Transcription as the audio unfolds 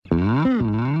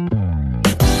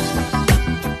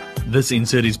This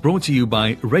insert is brought to you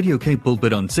by Radio K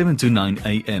Pulpit on 7 to 9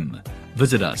 a.m.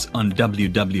 Visit us on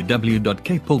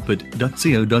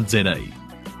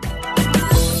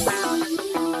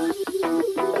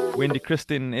www.kpulpit.co.za. Wendy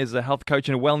Christien is a health coach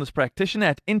and a wellness practitioner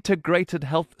at Integrated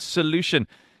Health Solution,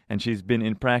 and she's been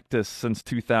in practice since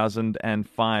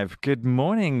 2005. Good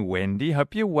morning, Wendy.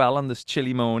 Hope you're well on this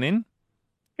chilly morning.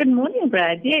 Good morning,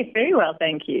 Brad. Yes, very well,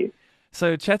 thank you.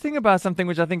 So chatting about something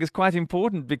which I think is quite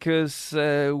important, because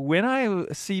when I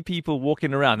see people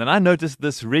walking around, and I notice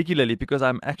this regularly because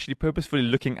I'm actually purposefully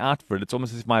looking out for it, it's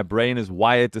almost as if my brain is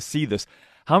wired to see this.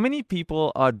 How many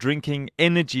people are drinking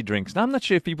energy drinks? Now, I'm not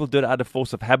sure if people do it out of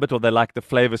force of habit or they like the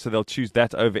flavor, so they'll choose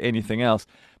that over anything else.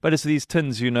 But it's these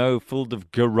tins, filled of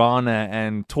guarana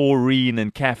and taurine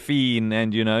and caffeine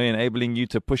and, enabling you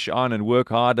to push on and work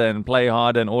harder and play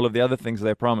harder and all of the other things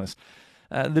they promise.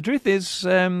 The truth is,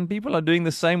 people are doing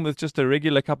the same with just a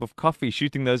regular cup of coffee,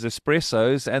 shooting those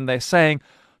espressos, and they're saying,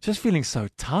 just feeling so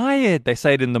tired. They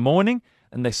say it in the morning,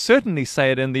 and they certainly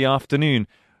say it in the afternoon.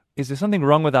 Is there something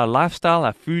wrong with our lifestyle,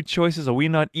 our food choices? Are we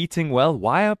not eating well?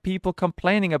 Why are people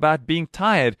complaining about being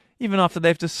tired, even after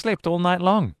they've just slept all night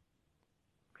long?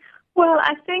 Well,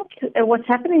 I think what's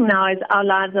happening now is our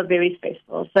lives are very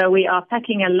stressful. So we are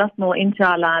packing a lot more into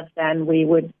our lives than we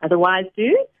would otherwise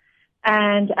do.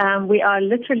 And we are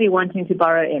literally wanting to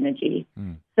borrow energy.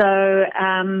 So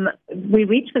we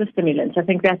reach for the stimulants. I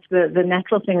think that's the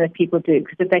natural thing that people do,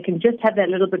 because if they can just have that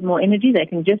little bit more energy, they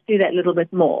can just do that little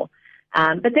bit more.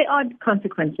 But there are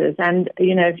consequences. And,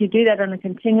 if you do that on a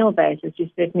continual basis,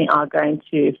 you certainly are going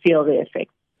to feel the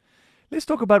effects. Let's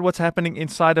talk about what's happening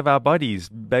inside of our bodies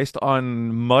based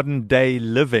on modern day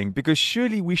living, because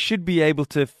surely we should be able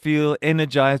to feel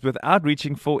energized without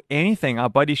reaching for anything. Our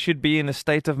body should be in a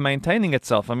state of maintaining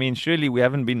itself. I mean, surely we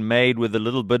haven't been made with a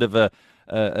little bit of a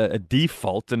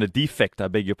default and a defect, I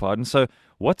beg your pardon. So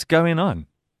what's going on?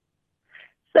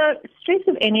 So stress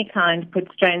of any kind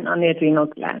puts strain on the adrenal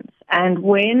glands. And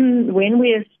when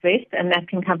we are stressed, and that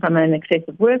can come from an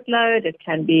excessive workload, it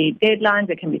can be deadlines,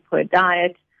 it can be poor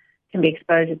diet, can be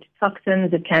exposure to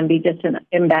toxins, it can be just an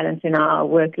imbalance in our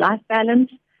work-life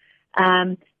balance.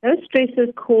 Those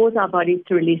stresses cause our bodies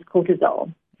to release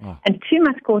cortisol. Oh. And too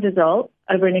much cortisol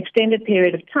over an extended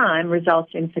period of time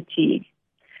results in fatigue.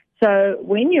 So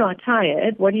when you are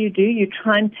tired, what do? You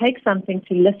try and take something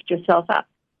to lift yourself up.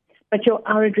 But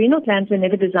our adrenal glands were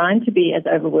never designed to be as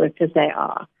overworked as they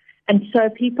are. And so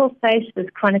people face this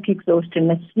chronic exhaustion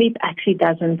that sleep actually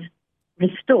doesn't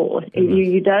restore.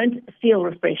 You don't feel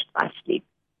refreshed by sleep.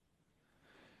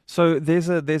 So there's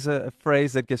a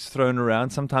phrase that gets thrown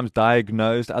around, sometimes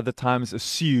diagnosed, other times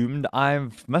assumed. I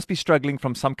must be struggling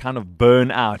from some kind of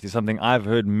burnout, is something I've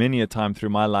heard many a time through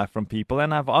my life from people.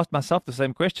 And I've asked myself the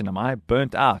same question, am I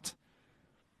burnt out?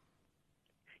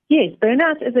 Yes,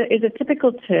 burnout is a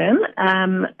typical term.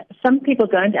 Some people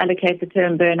don't allocate the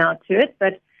term burnout to it,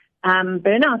 but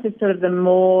burnout is sort of the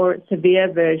more severe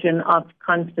version of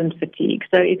constant fatigue.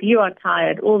 So if you are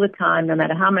tired all the time, no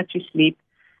matter how much you sleep,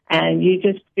 and you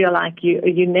just feel like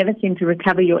you never seem to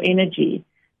recover your energy,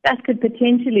 that could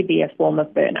potentially be a form of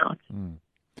burnout.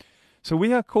 So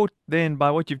we are caught then by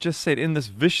what you've just said in this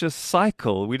vicious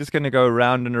cycle. We're just going to go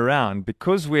around and around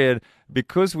because we are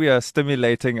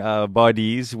stimulating our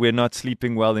bodies. We're not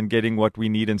sleeping well and getting what we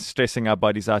need and stressing our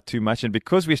bodies out too much. And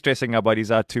because we're stressing our bodies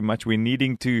out too much, we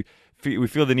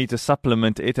feel the need to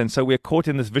supplement it. And so we're caught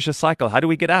in this vicious cycle. How do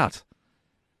we get out?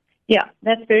 Yeah,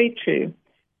 that's very true.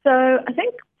 So I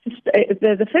think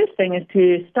the first thing is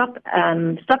to stop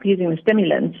using the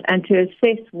stimulants and to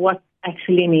assess what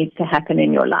actually needs to happen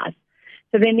in your life.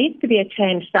 So there needs to be a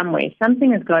change somewhere.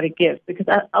 Something has got to give, because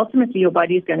ultimately your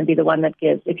body is going to be the one that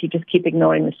gives if you just keep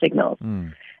ignoring the signals.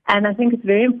 And I think it's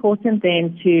very important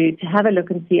then to have a look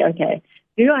and see, okay,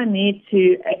 do I need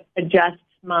to adjust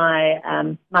my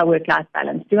work-life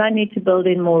balance? Do I need to build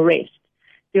in more rest?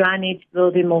 Do I need to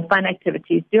build in more fun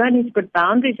activities? Do I need to put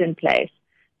boundaries in place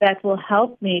that will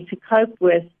help me to cope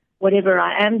with whatever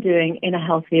I am doing in a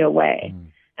healthier way?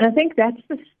 And I think that's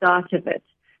the start of it.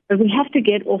 But we have to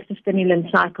get off the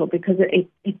stimulant cycle, because it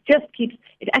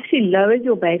actually lowers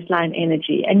your baseline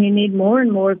energy, and you need more and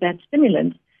more of that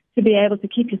stimulant to be able to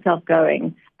keep yourself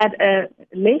going at a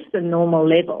less than normal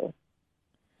level.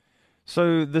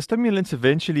 So the stimulants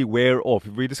eventually wear off.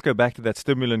 If we just go back to that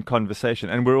stimulant conversation,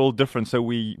 and we're all different, so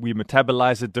we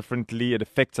metabolize it differently, it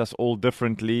affects us all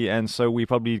differently, and so we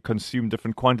probably consume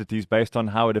different quantities based on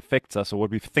how it affects us or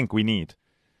what we think we need.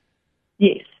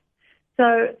 Yes.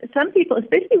 So some people,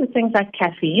 especially with things like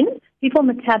caffeine, people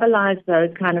metabolize those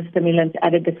kind of stimulants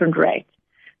at a different rate.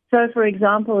 So, for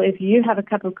example, if you have a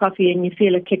cup of coffee and you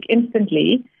feel a kick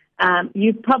instantly,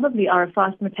 you probably are a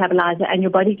fast metabolizer and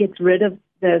your body gets rid of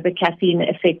the caffeine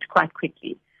effect quite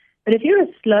quickly. But if you're a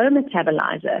slow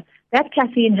metabolizer, that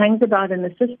caffeine hangs about in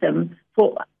the system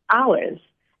for hours,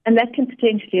 and that can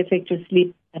potentially affect your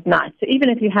sleep at night. So even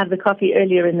if you have the coffee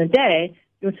earlier in the day,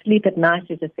 your sleep at night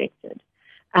is affected.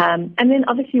 And then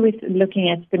obviously we're looking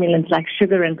at stimulants like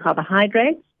sugar and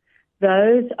carbohydrates.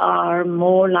 Those are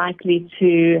more likely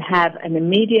to have an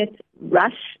immediate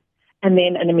rush and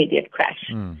then an immediate crash.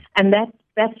 And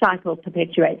that cycle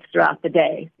perpetuates throughout the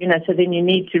day. So then you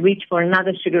need to reach for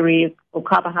another sugary or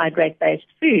carbohydrate-based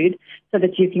food so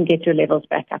that you can get your levels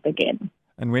back up again.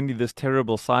 And Wendy, this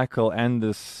terrible cycle and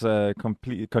this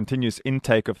continuous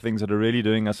intake of things that are really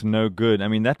doing us no good, I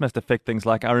mean, that must affect things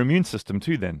like our immune system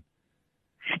too then.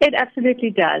 It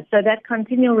absolutely does. So that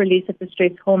continual release of the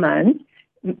stress hormones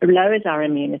lowers our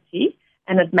immunity,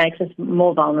 and it makes us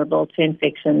more vulnerable to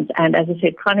infections and, as I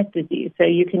said, chronic disease. So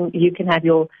you can have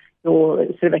your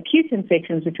sort of acute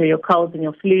infections, which are your colds and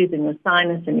your flus and your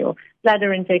sinus and your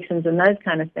bladder infections and those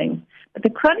kind of things. But the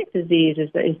chronic disease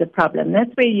is the problem.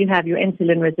 That's where you have your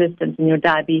insulin resistance and your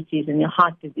diabetes and your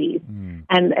heart disease.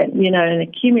 And an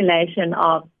accumulation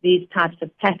of these types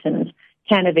of patterns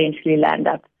can eventually land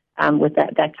up with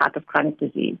that type of chronic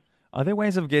disease. Are there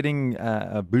ways of getting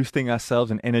boosting ourselves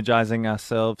and energizing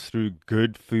ourselves through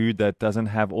good food that doesn't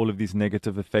have all of these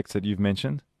negative effects that you've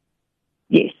mentioned?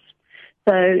 Yes.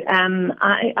 So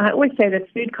I always say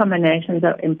that food combinations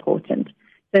are important.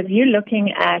 So if you're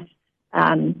looking at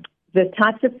the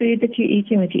types of food that you're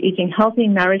eating healthy,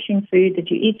 nourishing food, that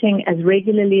you're eating as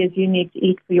regularly as you need to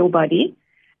eat for your body,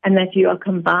 and that you are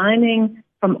combining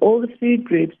from all the food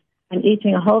groups and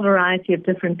eating a whole variety of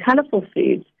different colorful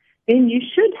foods, then you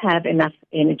should have enough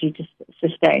energy to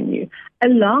sustain you,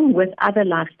 along with other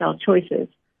lifestyle choices.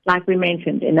 Like we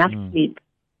mentioned, enough sleep.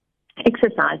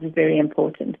 Exercise is very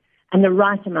important, and the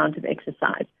right amount of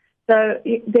exercise. So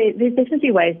there's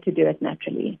definitely ways to do it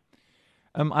naturally.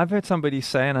 I've heard somebody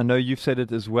say, and I know you've said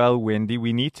it as well, Wendy,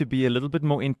 we need to be a little bit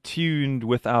more in tune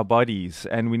with our bodies,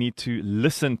 and we need to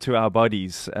listen to our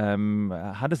bodies.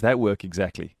 How does that work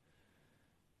exactly?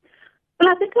 Well,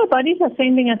 I think our bodies are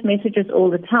sending us messages all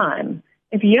the time.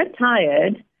 If you're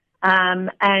tired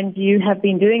and you have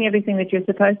been doing everything that you're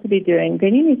supposed to be doing,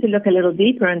 then you need to look a little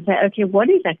deeper and say, okay, what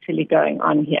is actually going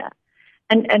on here?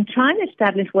 And try and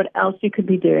establish what else you could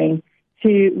be doing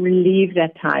to relieve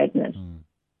that tiredness.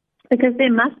 Because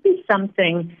there must be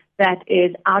something that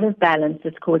is out of balance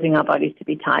that's causing our bodies to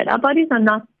be tired. Our bodies are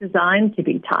not designed to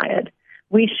be tired.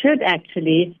 We should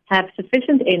actually have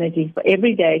sufficient energy for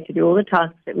every day to do all the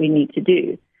tasks that we need to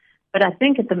do. But I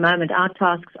think at the moment our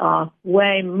tasks are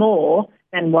way more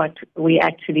than what we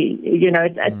actually,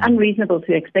 it's unreasonable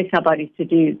to expect our bodies to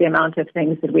do the amount of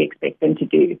things that we expect them to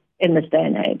do in this day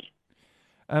and age.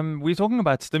 We're talking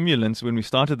about stimulants when we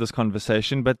started this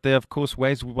conversation, but there are, of course,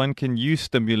 ways one can use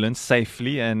stimulants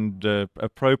safely and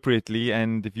appropriately,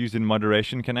 and if used in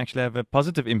moderation, can actually have a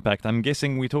positive impact. I'm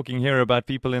guessing we're talking here about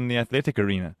people in the athletic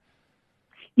arena.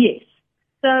 Yes.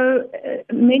 So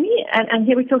many, and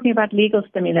here we're talking about legal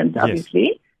stimulants,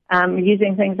 obviously,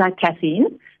 using things like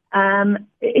caffeine.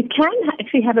 It can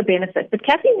actually have a benefit, but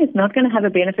caffeine is not going to have a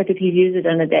benefit if you use it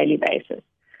on a daily basis.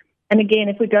 And again,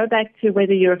 if we go back to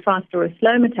whether you're a fast or a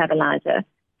slow metabolizer,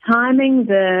 timing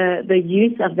the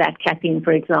use of that caffeine,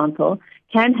 for example,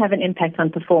 can have an impact on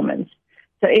performance.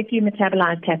 So if you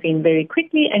metabolize caffeine very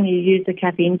quickly and you use the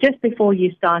caffeine just before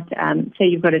you start, say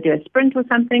you've got to do a sprint or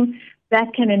something,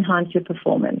 that can enhance your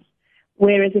performance.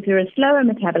 Whereas if you're a slower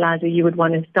metabolizer, you would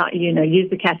want to start, use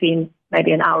the caffeine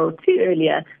maybe an hour or two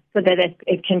earlier so that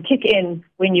it can kick in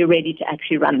when you're ready to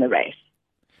actually run the race.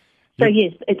 So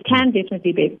yes, it can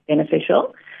definitely be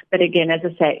beneficial. But again, as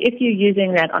I say, if you're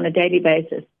using that on a daily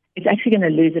basis, it's actually going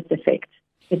to lose its effect.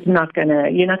 You're not going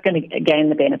to gain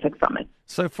the benefit from it.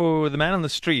 So for the man on the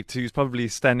street who's probably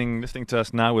listening to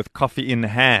us now with coffee in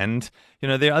hand,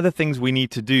 there are other things we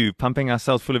need to do. Pumping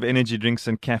ourselves full of energy drinks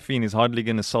and caffeine is hardly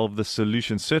going to solve the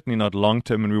solution, certainly not long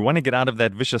term. And we want to get out of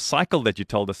that vicious cycle that you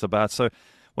told us about. So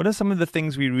what are some of the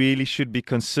things we really should be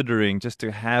considering just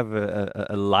to have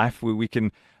a life where we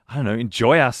can,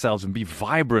 enjoy ourselves and be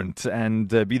vibrant and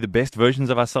be the best versions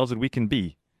of ourselves that we can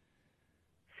be?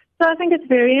 So I think it's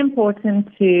very important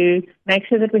to make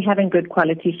sure that we're having good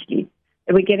quality sleep,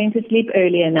 that we're getting to sleep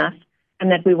early enough and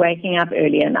that we're waking up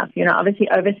early enough. Obviously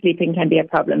oversleeping can be a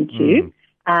problem too,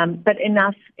 but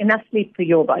enough sleep for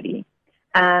your body.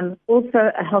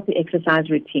 Also a healthy exercise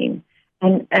routine.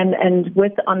 And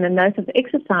on the note of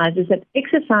exercise, is that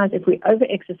exercise, if we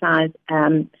over-exercise,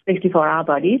 especially for our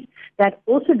bodies, that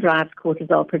also drives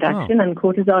cortisol production, and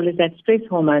cortisol is that stress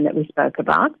hormone that we spoke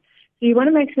about. So you want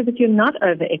to make sure that you're not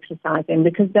over-exercising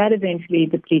because that eventually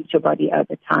depletes your body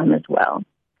over time as well.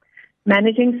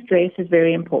 Managing stress is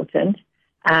very important.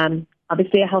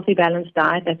 Obviously, a healthy, balanced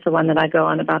diet, that's the one that I go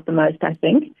on about the most, I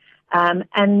think.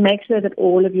 And make sure that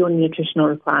all of your nutritional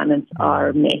requirements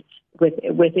are met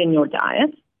within your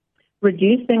diet.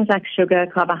 Reduce things like sugar,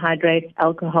 carbohydrates,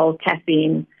 alcohol,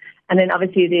 caffeine. And then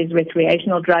obviously there's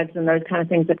recreational drugs and those kind of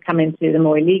things that come into the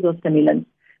more illegal stimulants.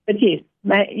 But yes,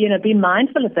 be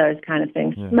mindful of those kind of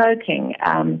things. Yeah. Smoking,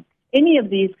 any of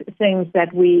these things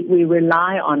that we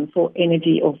rely on for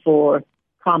energy or for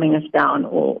calming us down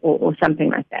or something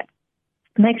like that.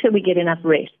 Make sure we get enough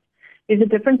rest. There's a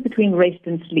difference between rest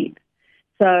and sleep.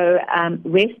 So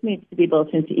rest needs to be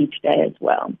built into each day as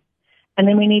well. And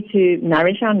then we need to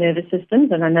nourish our nervous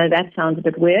systems. And I know that sounds a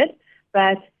bit weird,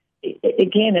 but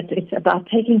again, it's about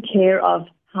taking care of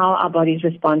how our bodies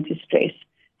respond to stress,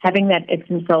 having that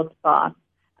Epsom salt bath,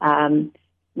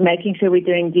 making sure we're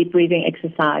doing deep breathing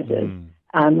exercises,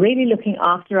 really looking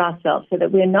after ourselves so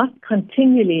that we're not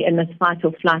continually in this fight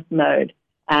or flight mode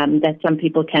that some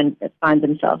people can find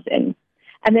themselves in.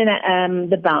 And then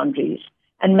the boundaries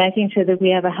and making sure that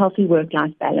we have a healthy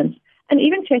work-life balance. And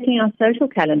even checking our social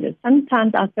calendars.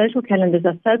 Sometimes our social calendars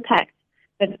are so packed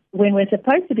that when we're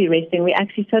supposed to be resting, we're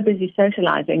actually so busy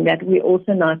socializing that we're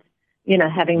also not,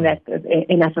 having that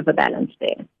enough of a balance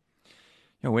there.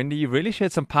 Yeah, Wendy, you really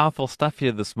shared some powerful stuff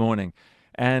here this morning.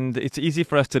 And it's easy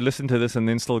for us to listen to this and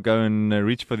then still go and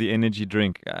reach for the energy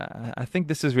drink. I think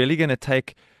this is really going to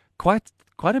take quite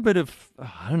a bit of,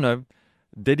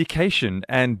 dedication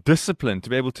and discipline to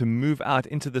be able to move out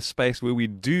into the space where we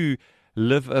do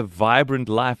live a vibrant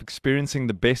life, experiencing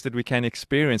the best that we can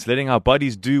experience, letting our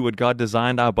bodies do what God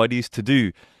designed our bodies to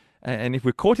do. And if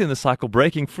we're caught in the cycle,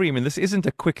 breaking free, this isn't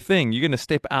a quick thing. You're going to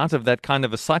step out of that kind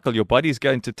of a cycle. Your body's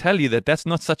going to tell you that that's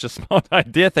not such a smart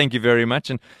idea, thank you very much.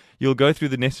 And you'll go through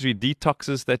the necessary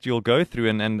detoxes that you'll go through.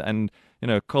 And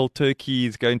cold turkey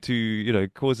is going to,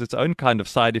 cause its own kind of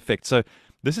side effects. So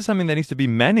this is something that needs to be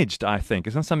managed, I think.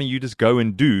 It's not something you just go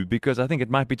and do, because I think it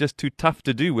might be just too tough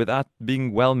to do without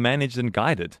being well managed and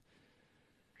guided.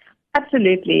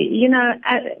 Absolutely.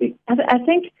 I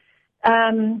think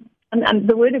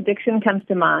the word addiction comes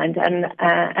to mind, and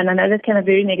I know that can have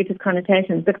very negative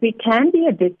connotations, but we can be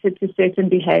addicted to certain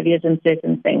behaviors and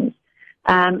certain things.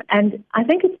 And I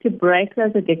think it's to break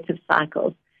those addictive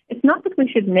cycles. It's not that we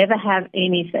should never have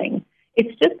anything.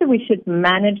 It's just that we should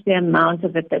manage the amount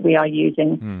of it that we are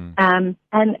using, and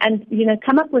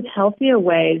come up with healthier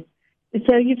ways.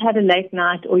 So you've had a late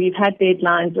night, or you've had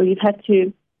deadlines, or you've had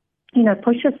to,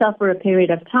 push yourself for a period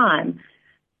of time.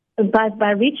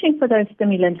 By reaching for those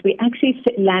stimulants, we actually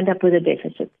land up with a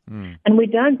deficit, and we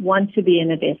don't want to be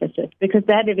in a deficit because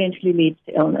that eventually leads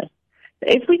to illness. So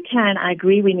if we can, I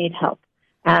agree, we need help.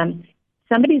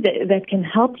 Somebody that can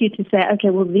help you to say, okay,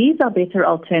 well, these are better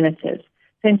alternatives.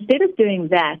 So instead of doing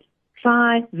that,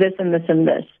 try this and this and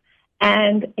this.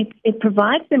 And it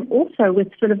provides them also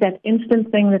with sort of that instant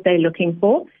thing that they're looking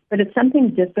for, but it's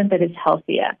something different that is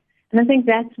healthier. And I think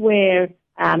that's where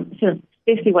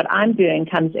especially what I'm doing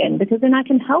comes in, because then I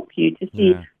can help you to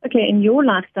see, okay, in your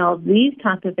lifestyle, these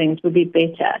types of things would be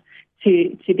better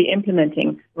to be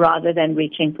implementing rather than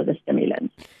reaching for the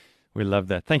stimulants. We love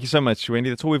that. Thank you so much, Wendy.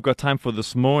 That's all we've got time for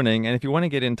this morning. And if you want to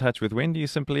get in touch with Wendy, you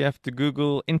simply have to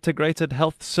Google Integrated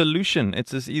Health Solution.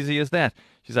 It's as easy as that.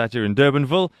 She's out here in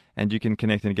Durbanville, and you can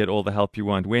connect and get all the help you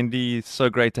want. Wendy, it's so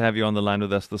great to have you on the line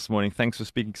with us this morning. Thanks for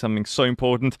speaking something so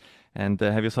important, and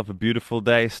have yourself a beautiful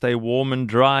day. Stay warm and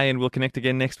dry, and we'll connect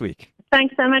again next week.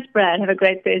 Thanks so much, Brad. Have a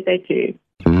great Thursday too.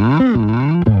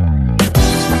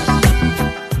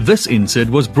 This insert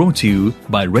was brought to you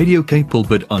by Radio K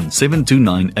Pulpit on 7 to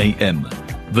 9 a.m.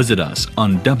 Visit us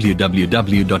on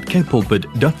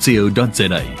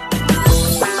www.kpulpit.co.za.